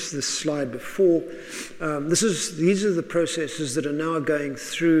seen this slide before. These are the processes that are now going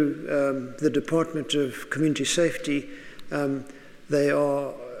through the Department of Community Safety. They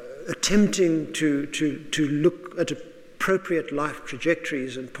are attempting to look at appropriate life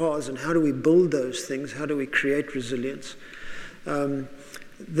trajectories and paths, and how do we build those things? How do we create resilience?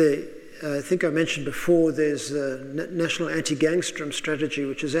 I think I mentioned before, there's a National Anti-Gangstrom Strategy,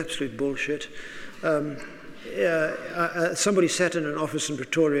 which is absolute bullshit. Somebody sat in an office in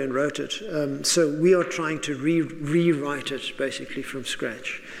Pretoria and wrote it. So we are trying to rewrite it, basically, from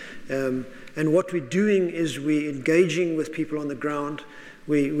scratch. And what we're doing is we're engaging with people on the ground,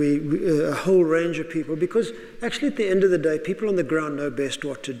 a whole range of people, because actually at the end of the day, people on the ground know best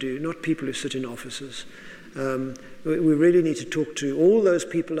what to do, not people who sit in offices. We really need to talk to all those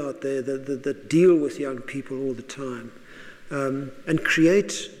people out there that deal with young people all the time, and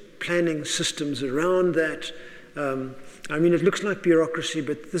create planning systems around that. I mean, it looks like bureaucracy,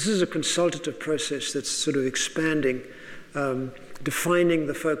 but this is a consultative process that's sort of expanding, defining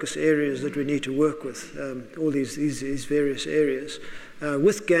the focus areas that we need to work with, all these various areas,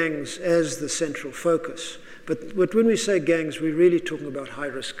 with gangs as the central focus. But when we say gangs, we're really talking about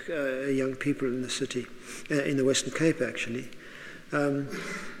high-risk young people in the city, in the Western Cape, actually.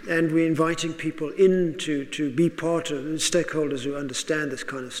 And we're inviting people in to be part of stakeholders who understand this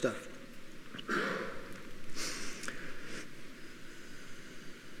kind of stuff.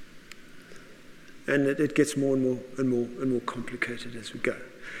 And it gets more and more complicated as we go.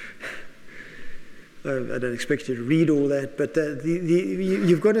 I don't expect you to read all that, but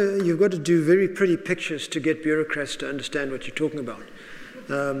you've got to do very pretty pictures to get bureaucrats to understand what you're talking about.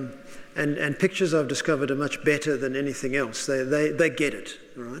 And pictures, I've discovered, are much better than anything else. They get it,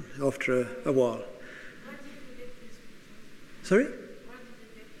 all right, after a while. Sorry?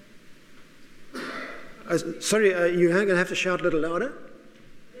 Sorry, you're going to have to shout a little louder.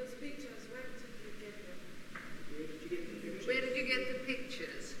 Where did you get the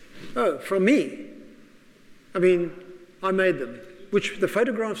pictures? Oh, from me. I mean, I made them. Which, the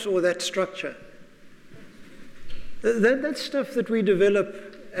photographs or that structure? That's stuff that we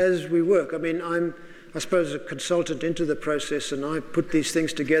develop as we work. I mean, I'm, I suppose, a consultant into the process, and I put these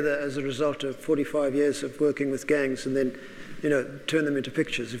things together as a result of 45 years of working with gangs, and then, you know, turn them into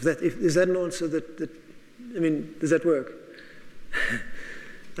pictures. Is that an answer that I mean, does that work?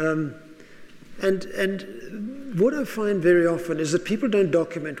 And what I find very often is that people don't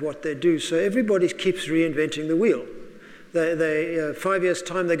document what they do, so everybody keeps reinventing the wheel. 5 years'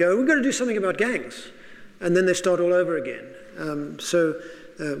 time, they go, we're going to do something about gangs, and then they start all over again.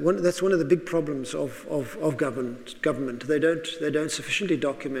 That's one of the big problems of government. They don't sufficiently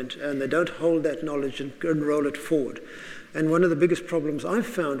document, and they don't hold that knowledge and roll it forward. And one of the biggest problems I've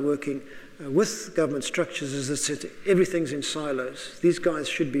found working with government structures is that everything's in silos. These guys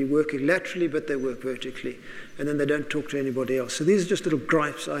should be working laterally, but they work vertically, and then they don't talk to anybody else. So these are just little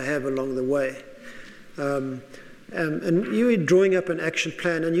gripes I have along the way. And you're drawing up an action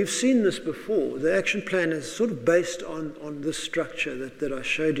plan, and you've seen this before. The action plan is sort of based on this structure that I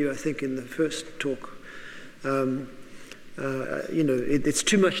showed you, I think, in the first talk. You know, it's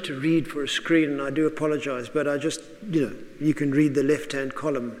too much to read for a screen, and I do apologize, but I just, you know, you can read the left-hand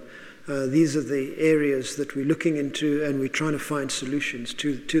column. These are the areas that we're looking into, and we're trying to find solutions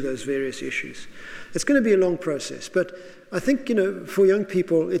to those various issues. It's going to be a long process, but I think, you know, for young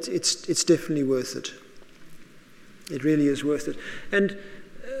people, it's definitely worth it. It really is worth it. And,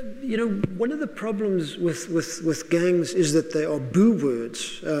 you know, one of the problems with gangs is that they are boo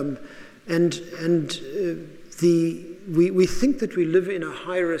words. We think that we live in a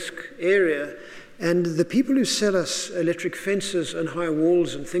high-risk area, and the people who sell us electric fences and high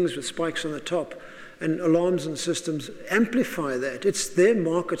walls and things with spikes on the top and alarms and systems amplify that. It's their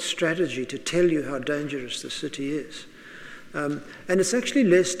market strategy to tell you how dangerous the city is. And it's actually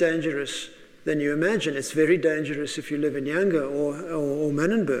less dangerous than you imagine. It's very dangerous if you live in Yanga or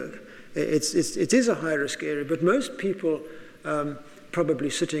Manenberg. It is a high-risk area, but most people probably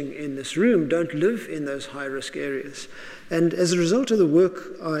sitting in this room don't live in those high-risk areas. And as a result of the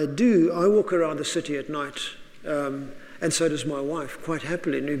work I do, I walk around the city at night, and so does my wife, quite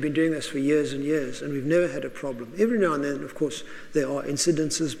happily. And we've been doing this for years and years, and we've never had a problem. Every now and then, of course, there are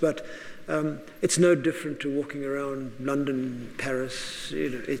incidences, but it's no different to walking around London, Paris. You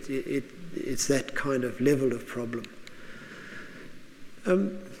know, it's that kind of level of problem.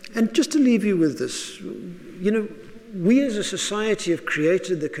 And just to leave you with this, you know, we as a society have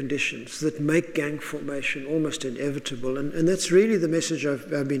created the conditions that make gang formation almost inevitable, and that's really the message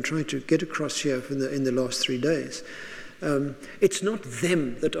I've been trying to get across here in the last 3 days. It's not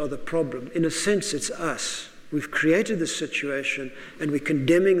them that are the problem. In a sense, it's us. We've created this situation, and we're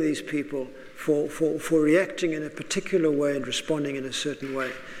condemning these people for reacting in a particular way and responding in a certain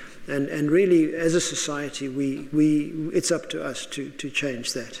way. And really, as a society, it's up to us to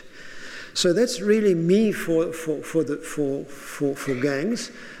change that. So that's really me for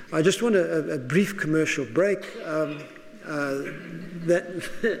gangs. I just want a brief commercial break.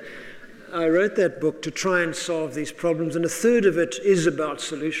 That I wrote that book to try and solve these problems, and a third of it is about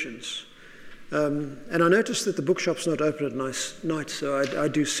solutions. And I noticed that the bookshop's not open at night, so I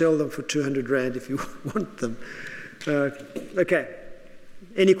do sell them for 200 Rand if you want them. Okay,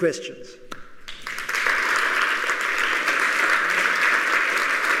 any questions?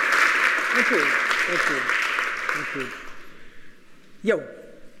 Thank you. Yo. So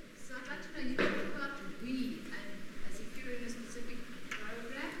I'd like to know, you talked about we, and as if you're in a specific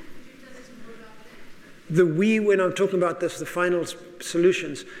program. Could you tell us more about that? The we, when I'm talking about this, the final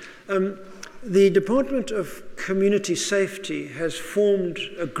solutions. The Department of Community Safety has formed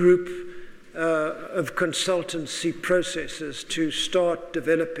a group of consultancy processes to start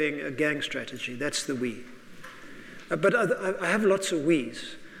developing a gang strategy. That's the we. But I have lots of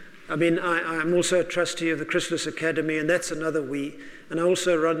we's. I mean, I'm also a trustee of the Chrysalis Academy, and that's another we. And I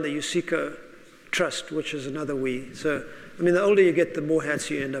also run the USICO trust, which is another we. So, I mean, the older you get, the more hats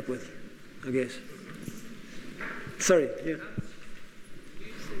you end up with, I guess. Sorry, yeah. You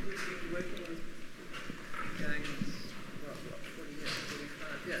said you've been working with gangs, what, 40 years,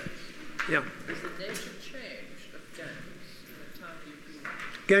 45 years? Yeah. Has the nature changed of gangs in the time you've been?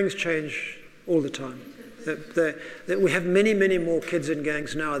 Gangs change all the time. We have many, many more kids in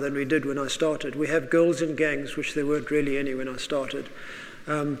gangs now than we did when I started. We have girls in gangs, which there weren't really any when I started.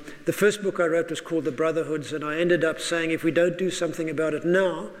 The first book I wrote was called The Brotherhoods, and I ended up saying if we don't do something about it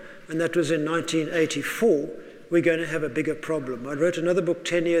now, and that was in 1984, we're going to have a bigger problem. I wrote another book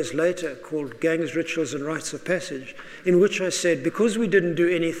 10 years later called Gangs, Rituals and Rites of Passage, in which I said because we didn't do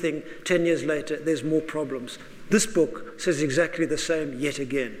anything 10 years later, there's more problems. This book says exactly the same yet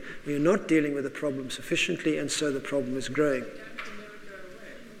again. We are not dealing with the problem sufficiently, and so the problem is growing.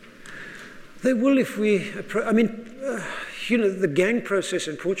 They will if we... the gang process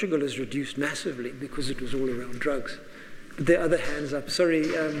in Portugal is reduced massively because it was all around drugs. But there are other hands up. Sorry.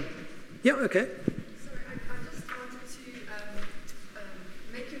 Yeah, okay. Sorry, I just wanted to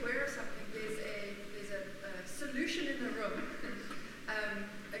make you aware of something. There's a solution in the room,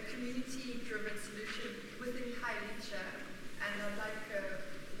 a community-driven solution within calibre, and I'd like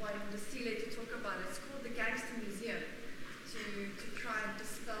one distiller to talk about it. It's called the Gangster Museum, to try and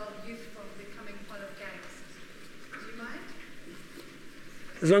dispel youth from becoming part of gangs. Do you mind?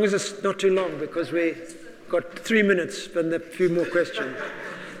 As long as it's not too long, because we got 3 minutes and a few more questions.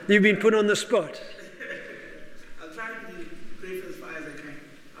 You've been put on the spot. I'll try to be brief as far as I can.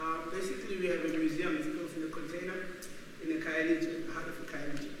 Basically, we have a museum. It's built in a container in a heart of a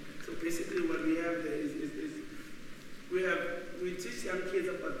Kailiji. So basically, what we have there is we teach young kids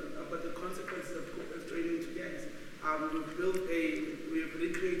about the consequences of joining into gangs. We have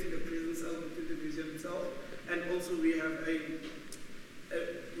recreated a prison cell within the museum itself, and also we have a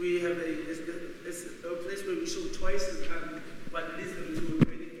place where we show choices what leads them to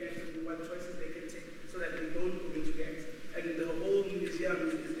joining gangs and what choices they can take so that they don't go into gangs. And the whole museum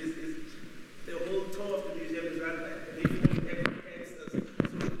the whole tour of the museum is run by reformed gangsters.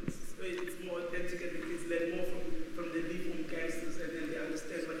 So it's more authentic, and the kids learn more from the reformed gangsters, and then they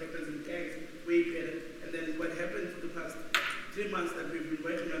understand what happens in gangs way better. And then what happened for the past 3 months that we've been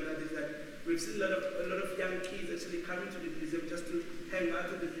working on that is that we've seen a lot of young kids actually coming to the museum just to hang out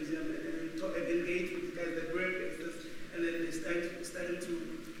at the museum and engage with the guys that were gangsters, and then they starting to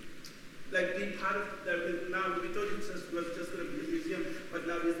be part of that. Now we thought it was just going to be a museum, but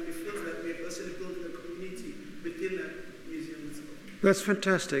now it feels like we have actually built a community within that museum itself. That's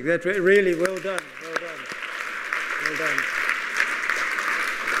fantastic. That's really well done. Well done. Well done.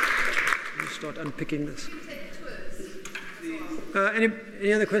 We'll start unpicking this. You take tours as well.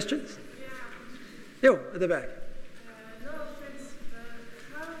 Any other questions? Yeah. Yo, at the back. No offense, but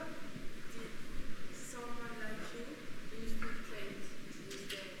how did someone like you infiltrate these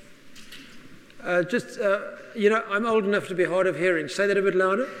gangs? I'm old enough to be hard of hearing. Say that a bit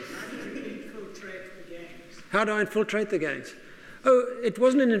louder. Infiltrate the gangs. How do I infiltrate the gangs? Oh, it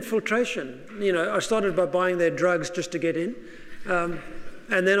wasn't an infiltration. I started by buying their drugs just to get in.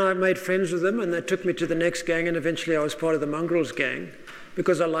 And then I made friends with them, and they took me to the next gang, and eventually I was part of the Mongrels gang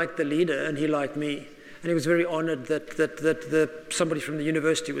because I liked the leader and he liked me. And he was very honored that somebody from the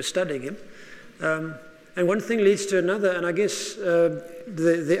university was studying him. And one thing leads to another, and I guess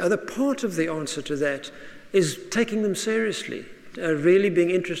the other part of the answer to that is taking them seriously, really being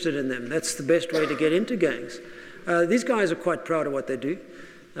interested in them. That's the best way to get into gangs. These guys are quite proud of what they do.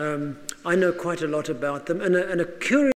 I know quite a lot about them, and a curious